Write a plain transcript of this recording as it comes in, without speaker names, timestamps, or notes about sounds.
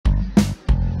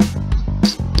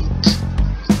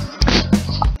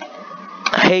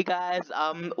Hey guys,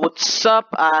 what's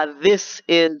up? This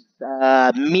is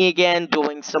me again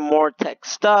doing some more tech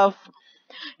stuff,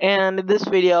 and in this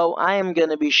video, I am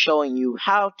gonna be showing you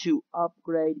how to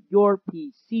upgrade your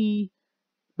PC's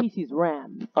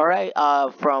RAM. All right,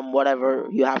 from whatever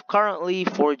you have currently,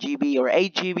 4 GB or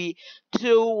 8 GB,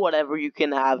 to whatever you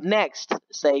can have next,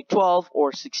 say 12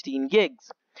 or 16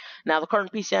 gigs. Now, the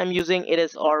current PC I'm using, it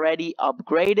is already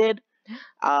upgraded.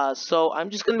 So I'm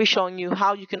just going to be showing you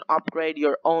how you can upgrade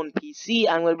your own PC.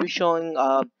 I'm going to be showing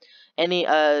the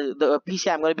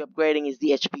PC I'm going to be upgrading is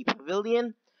the HP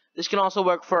Pavilion. This can also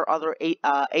work for other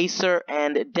Acer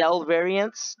and Dell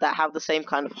variants that have the same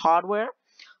kind of hardware.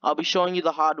 I'll be showing you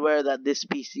the hardware that this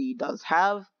PC does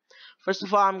have. First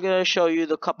of all, I'm going to show you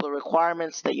the couple of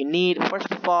requirements that you need.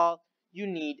 First of all, you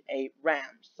need a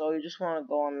RAM. So you just want to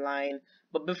go online.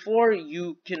 But before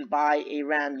you can buy a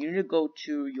RAM, you need to go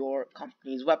to your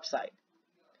company's website.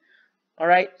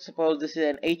 Alright, suppose this is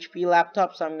an HP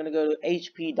laptop, so I'm going to go to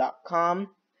hp.com.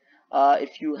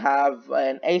 If you have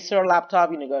an Acer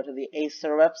laptop, you need to go to the Acer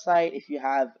website. If you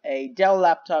have a Dell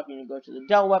laptop, you need to go to the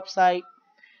Dell website.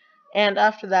 And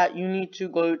after that, you need to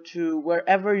go to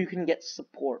wherever you can get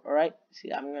support. Alright,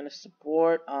 see, I'm going to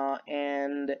support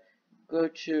and go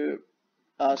to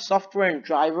software and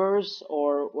drivers,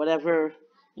 or whatever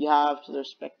you have to the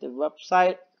respective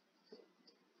website.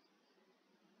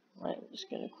 Right, I'm just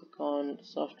going to click on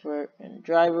software and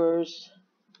drivers.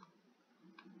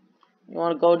 You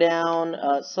want to go down,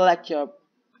 select your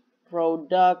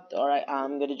product. Alright,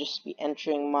 I'm going to just be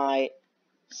entering my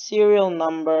serial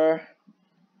number.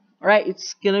 Alright,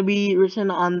 it's going to be written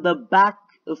on the back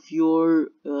of your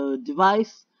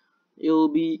device. It will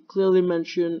be clearly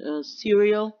mentioned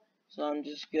serial. So I'm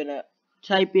just going to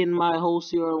type in my whole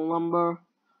serial number.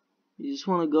 You just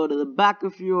want to go to the back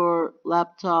of your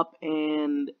laptop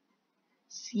and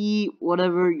see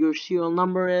whatever your serial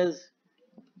number is.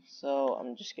 So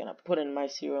I'm just going to put in my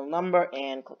serial number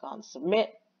and click on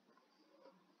submit.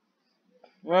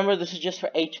 Remember, this is just for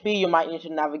HP. You might need to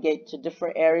navigate to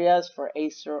different areas for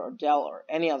Acer or Dell or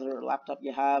any other laptop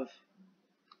you have.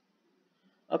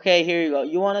 Okay, here you go.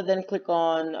 You want to then click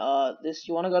on this.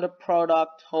 You want to go to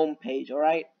product homepage,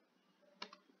 alright?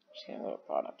 Just going to go to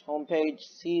product homepage.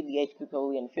 See the HP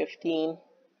Pavilion 15.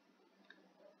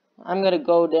 I'm going to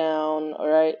go down,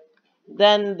 alright?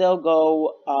 Then they'll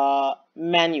go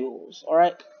manuals,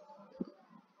 alright?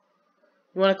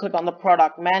 You want to click on the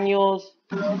product manuals.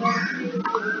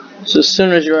 So as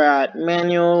soon as you're at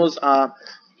manuals,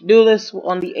 do this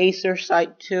on the Acer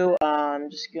site too. I'm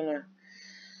just going to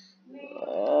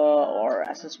or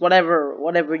assets,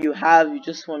 whatever you have, you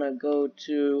just want to go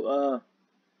to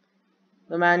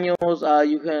the manuals.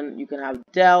 You can have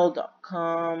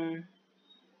Dell.com.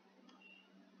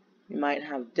 You might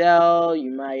have Dell.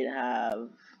 You might have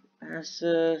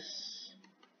Asus.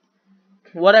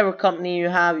 Whatever company you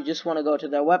have, you just want to go to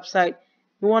their website.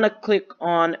 You want to click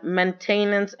on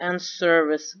maintenance and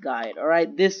service guide. All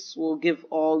right, this will give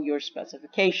all your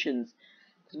specifications.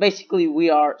 Basically, we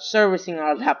are servicing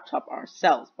our laptop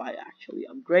ourselves by actually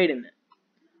upgrading it.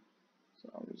 So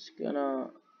I'm just gonna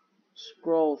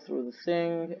scroll through the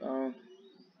thing.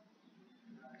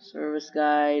 Service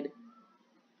guide.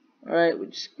 Alright, we're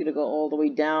just gonna go all the way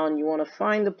down. You want to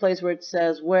find the place where it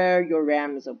says where your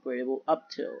RAM is upgradable up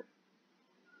to.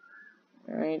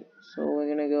 Alright, so we're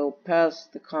gonna go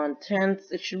past the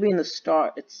contents. It should be in the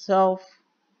start itself.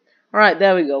 Alright,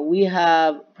 there we go. We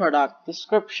have product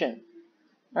description.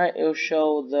 Right, it will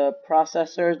show the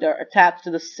processors. They're attached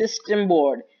to the system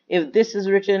board. If this is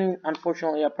written,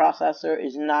 unfortunately, your processor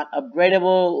is not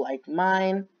upgradable like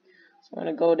mine. So I'm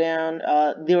going to go down.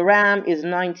 The RAM is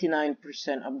 99%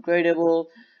 upgradable.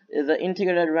 The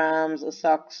integrated RAMs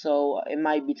suck, so it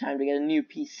might be time to get a new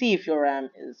PC if your RAM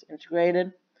is integrated.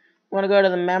 You want to go to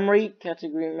the memory,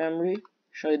 category memory.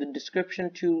 Show you the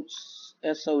description to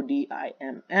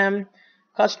SODIMM.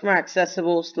 Customer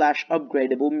accessible /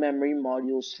 upgradable memory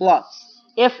module slots.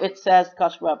 If it says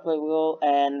customer upgradable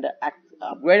and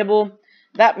upgradable,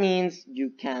 that means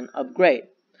you can upgrade.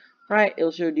 Right?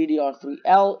 It'll show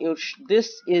DDR3L.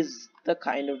 This is the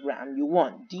kind of RAM you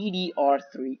want.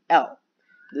 DDR3L.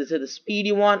 This is the speed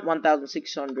you want.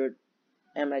 1600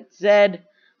 mHz.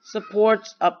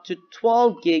 Supports up to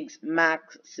 12 gigs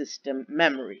max system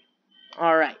memory.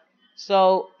 Alright.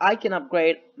 So I can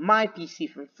upgrade my PC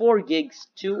from 4 gigs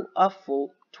to a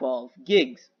full 12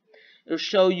 gigs. It'll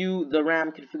show you the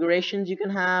RAM configurations you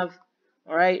can have.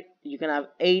 Alright, you can have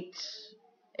 8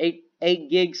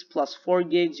 gigs plus 4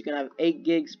 gigs. You can have 8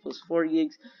 gigs plus 4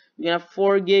 gigs. You can have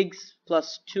 4 gigs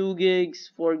plus 2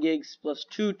 gigs, 4 gigs plus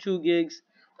 2 gigs,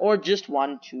 or just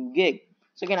 1 2 gig.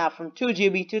 So you can have from 2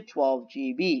 GB to 12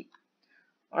 GB.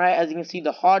 Alright, as you can see,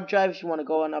 the hard drive, if you want to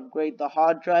go and upgrade the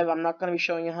hard drive, I'm not going to be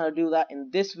showing you how to do that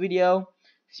in this video.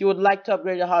 If you would like to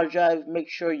upgrade the hard drive, make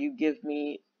sure you give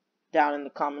me down in the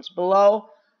comments below.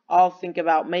 I'll think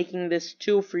about making this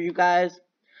too for you guys.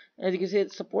 As you can see,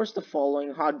 it supports the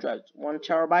following hard drives: 1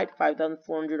 terabyte,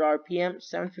 5400 RPM,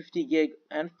 750 gig,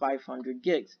 and 500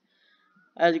 gigs.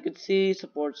 As you can see,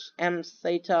 supports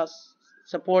mSATA,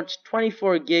 supports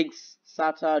 24 gigs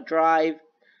SATA drive,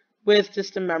 with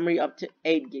system memory up to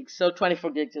 8 gigs. So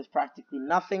 24 gigs is practically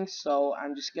nothing, so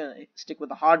I'm just going to stick with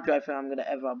the hard drive if I'm going to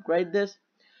ever upgrade this.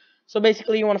 So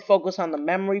basically you want to focus on the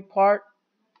memory part.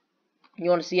 You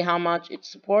want to see how much it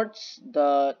supports,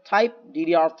 the type,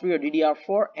 DDR3 or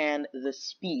DDR4, and the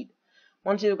speed.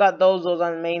 Once you've got those are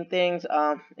the main things.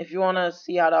 If you want to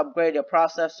see how to upgrade your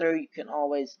processor, you can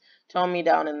always tell me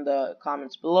down in the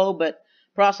comments below, but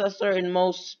processor in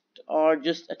most are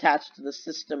just attached to the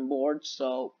system board,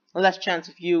 so less chance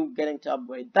of you getting to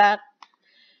upgrade that.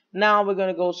 Now we're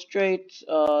going to go straight,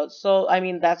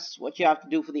 that's what you have to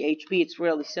do for the HP. It's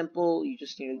really simple. You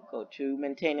just need to go to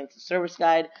maintenance and service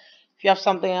guide. If you have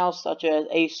something else such as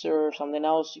Acer or something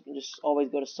else, you can just always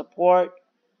go to support.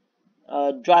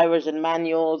 Drivers and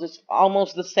manuals, it's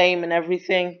almost the same in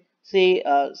everything. See,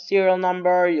 serial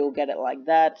number, you'll get it like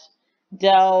that.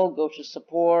 Dell, go to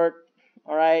support.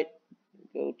 Alright,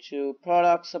 go to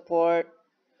product support.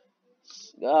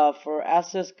 For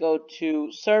Asus, go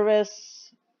to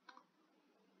service.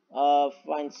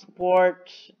 Find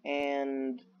support,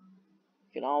 and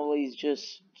you can always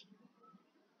just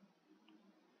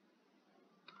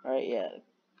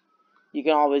you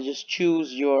can always just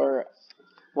choose your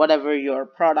whatever your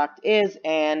product is,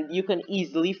 and you can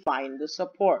easily find the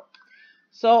support.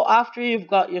 So after you've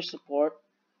got your support,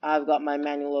 I've got my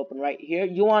manual open right here.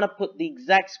 You want to put the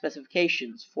exact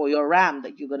specifications for your RAM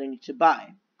that you're going to need to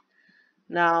buy.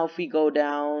 Now if we go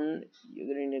down, you're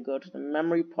going to need to go to the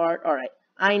memory part. Alright,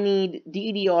 I need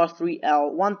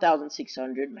DDR3L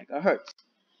 1600 megahertz.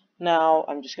 Now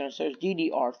I'm just going to search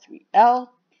DDR3L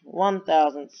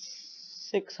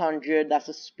 1600, that's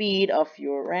the speed of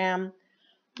your RAM,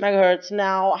 megahertz.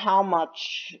 Now how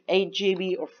much, 8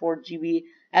 GB or 4 GB?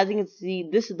 As you can see,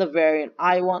 this is the variant.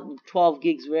 I want the 12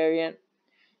 gigs variant.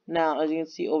 Now as you can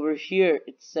see over here,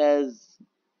 it says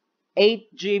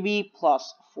 8 GB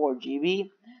plus 4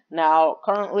 GB. Now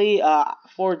currently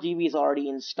 4 GB is already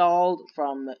installed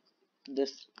from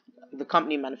the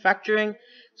company manufacturing,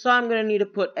 so I'm going to need to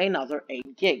put another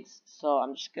 8 gigs. So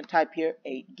I'm just going to type here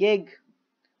 8 gig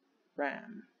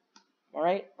RAM.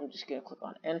 Alright, I'm just going to click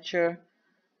on enter.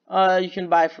 You can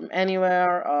buy from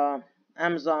anywhere,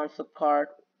 Amazon, Flipkart,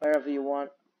 wherever you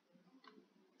want.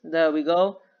 There we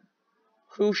go.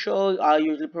 Crucial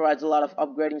usually provides a lot of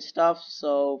upgrading stuff,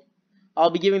 so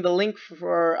I'll be giving the link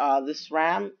for this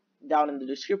RAM down in the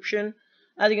description.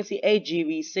 As you can see, 8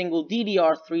 GB single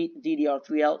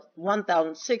DDR3L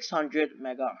 1600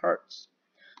 megahertz.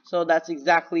 So that's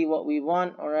exactly what we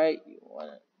want. Alright, you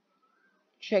want to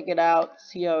check it out,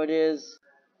 see how it is.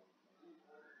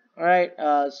 Alright,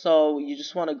 so you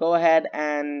just want to go ahead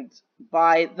and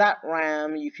buy that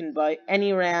RAM. You can buy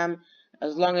any RAM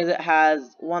as long as it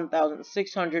has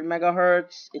 1600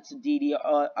 megahertz. It's a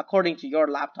DDR, according to your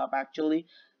laptop actually.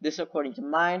 This according to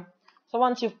mine. So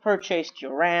once you've purchased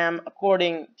your RAM,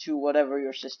 according to whatever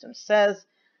your system says,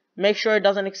 make sure it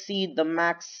doesn't exceed the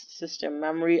max system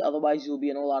memory, otherwise you'll be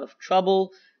in a lot of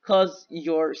trouble, because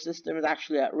your system is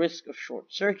actually at risk of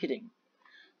short-circuiting.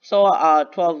 So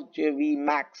 12 GB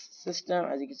max system,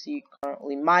 as you can see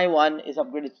currently my one is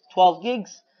upgraded to 12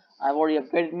 gigs. I've already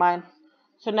upgraded mine.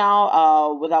 So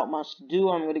now without much to do,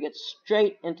 I'm going to get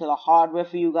straight into the hardware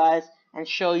for you guys and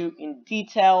show you in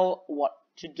detail what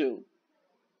to do.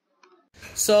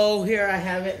 So here I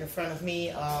have it in front of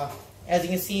me. As you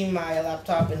can see, my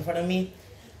laptop in front of me.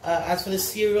 As for the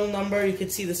serial number, you can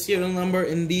see the serial number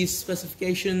in these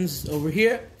specifications over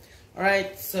here.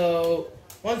 Alright, so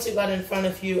once you got it in front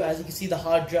of you, as you can see, the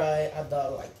hard drive,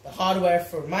 the hardware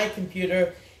for my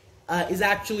computer is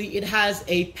actually, it has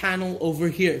a panel over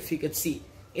here, if you could see.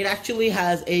 It actually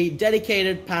has a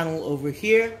dedicated panel over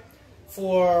here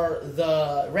for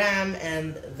the RAM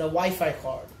and the Wi-Fi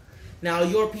card. Now,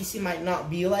 your PC might not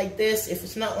be like this. If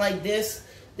it's not like this,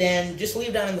 then just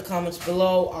leave down in the comments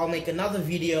below. I'll make another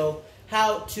video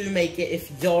how to make it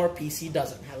if your PC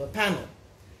doesn't have a panel.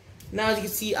 Now, as you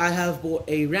can see, I have bought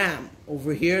a RAM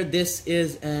over here. This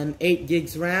is an 8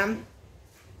 gigs RAM.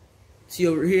 See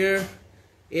over here,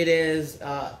 it is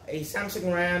a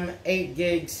Samsung RAM, 8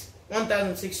 gigs,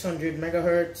 1600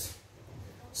 megahertz.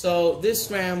 So this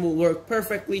RAM will work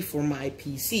perfectly for my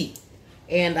PC.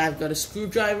 And I've got a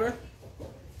screwdriver.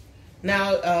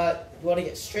 Now, you want to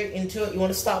get straight into it. You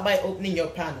want to start by opening your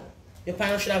panel. Your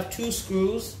panel should have 2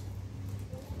 screws.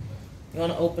 You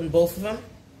want to open both of them.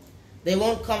 They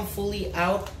won't come fully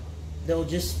out. They'll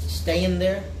just stay in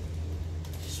there.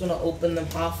 Just want to open them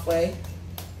halfway.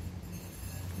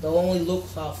 They'll only look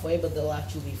halfway, but they'll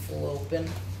actually be full open.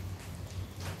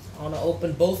 I want to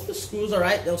open both the screws,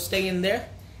 alright? They'll stay in there.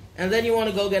 And then you want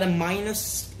to go get a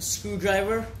minus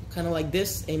screwdriver, kind of like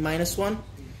this, a minus one.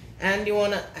 And you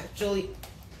want to actually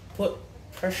put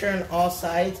pressure on all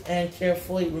sides and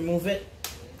carefully remove it.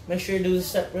 Make sure you do this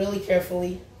step really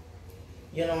carefully.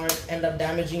 You don't want to end up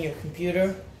damaging your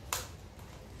computer.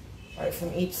 Alright,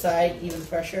 from each side, even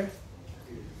pressure.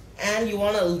 And you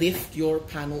want to lift your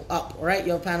panel up, alright?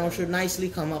 Your panel should nicely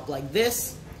come up like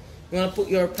this. You want to put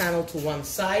your panel to one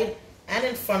side, and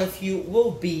in front of you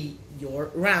will be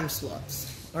your RAM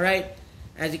slots, alright?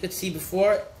 As you could see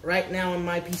before, right now on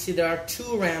my PC there are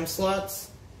 2 RAM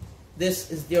slots. This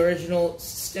is the original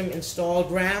system installed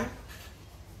RAM.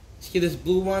 See this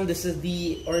blue one? This is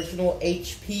the original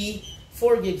HP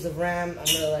 4 gigs of RAM. I'm going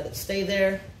to let it stay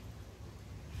there.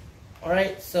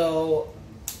 Alright, so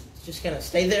it's just going to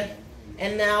stay there.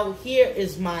 And now here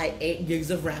is my 8 gigs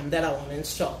of RAM that I want to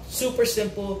install. Super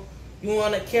simple. You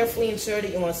want to carefully insert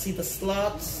it. You want to see the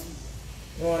slots.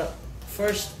 You want to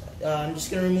first, I'm just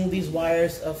going to remove these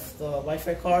wires of the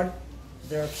Wi-Fi card.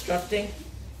 They're obstructing.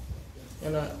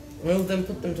 I'm going to remove them,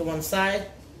 put them to one side.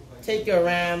 Take your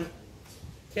RAM,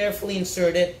 carefully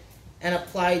insert it, and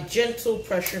apply gentle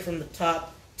pressure from the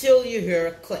top till you hear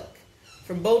a click.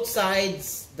 From both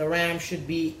sides, the RAM should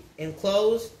be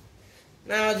enclosed.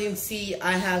 Now, as you can see,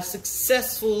 I have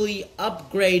successfully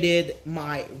upgraded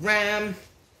my RAM.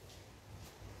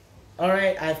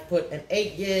 Alright, I've put an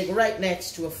 8 gig right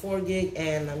next to a 4 gig,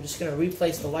 and I'm just going to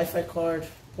replace the Wi-Fi card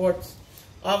ports.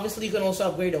 Obviously, you can also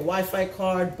upgrade a Wi-Fi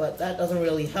card, but that doesn't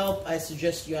really help. I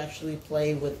suggest you actually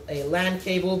play with a LAN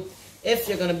cable if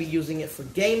you're going to be using it for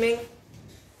gaming.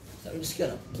 So I'm just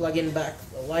going to plug in back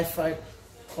the Wi-Fi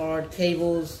card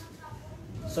cables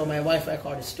so my Wi-Fi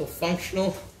card is still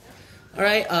functional.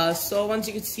 Alright, so once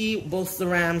you can see, both the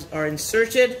RAMs are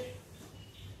inserted.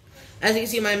 As you can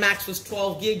see, my max was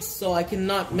 12 gigs, so I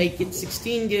cannot make it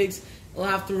 16 gigs. It'll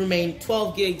have to remain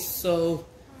 12 gigs, so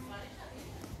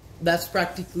that's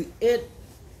practically it.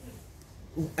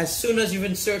 As soon as you've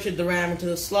inserted the RAM into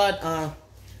the slot, I'm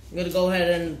going to go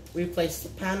ahead and replace the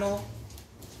panel.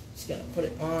 Just going to put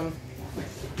it on.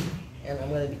 And I'm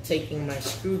going to be taking my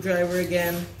screwdriver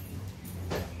again.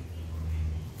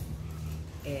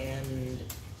 And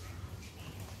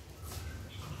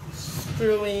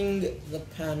screwing the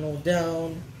panel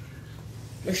down.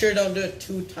 Make sure don't do it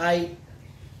too tight.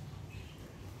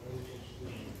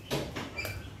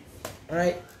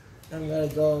 Alright, I'm gonna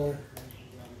go.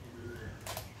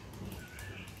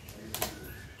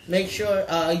 Make sure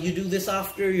you do this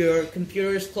after your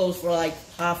computer is closed for like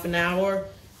half an hour,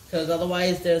 because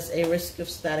otherwise there's a risk of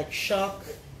static shock.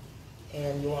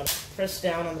 And you want to press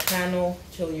down on the panel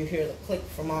until you hear the click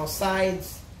from all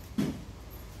sides.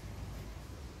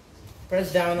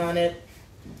 Press down on it.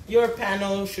 Your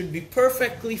panel should be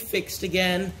perfectly fixed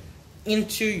again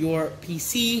into your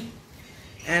PC.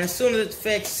 And as soon as it's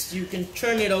fixed, you can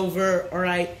turn it over,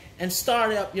 alright, and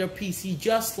start up your PC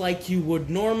just like you would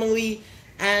normally,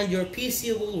 and your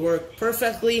PC will work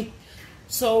perfectly.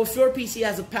 So if your PC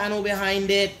has a panel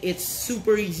behind it, it's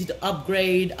super easy to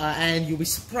upgrade, and you'll be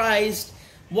surprised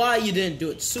why you didn't do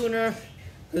it sooner.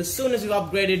 As soon as you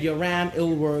upgraded your RAM, it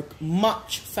will work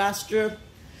much faster.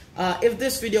 If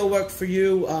this video worked for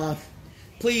you,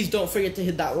 please don't forget to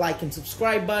hit that like and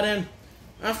subscribe button.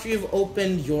 After you've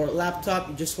opened your laptop,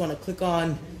 you just want to click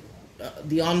on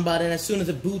the on button. As soon as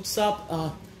it boots up,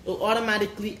 it'll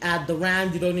automatically add the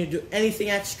RAM. You don't need to do anything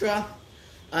extra.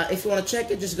 If you want to check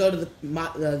it, just go to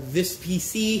this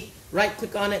PC, right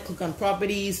click on it, click on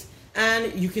properties,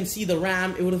 and you can see the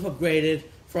RAM. It would have upgraded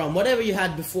from whatever you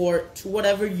had before to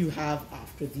whatever you have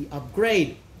after the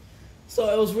upgrade.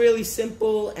 So it was really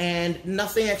simple and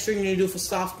nothing extra you need to do for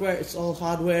software. It's all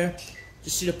hardware.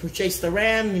 Just need to purchase the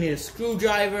RAM, you need a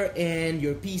screwdriver and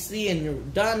your PC, and you're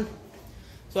done.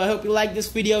 So I hope you like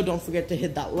this video. Don't forget to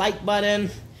hit that like button.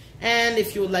 And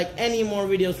if you would like any more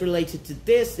videos related to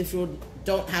this, if you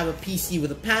don't have a PC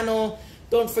with a panel,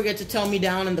 don't forget to tell me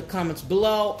down in the comments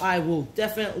below. I will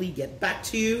definitely get back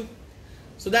to you.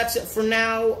 So that's it for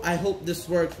now. I hope this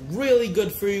worked really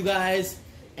good for you guys.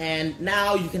 And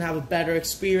now you can have a better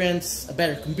experience, a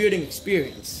better computing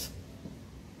experience.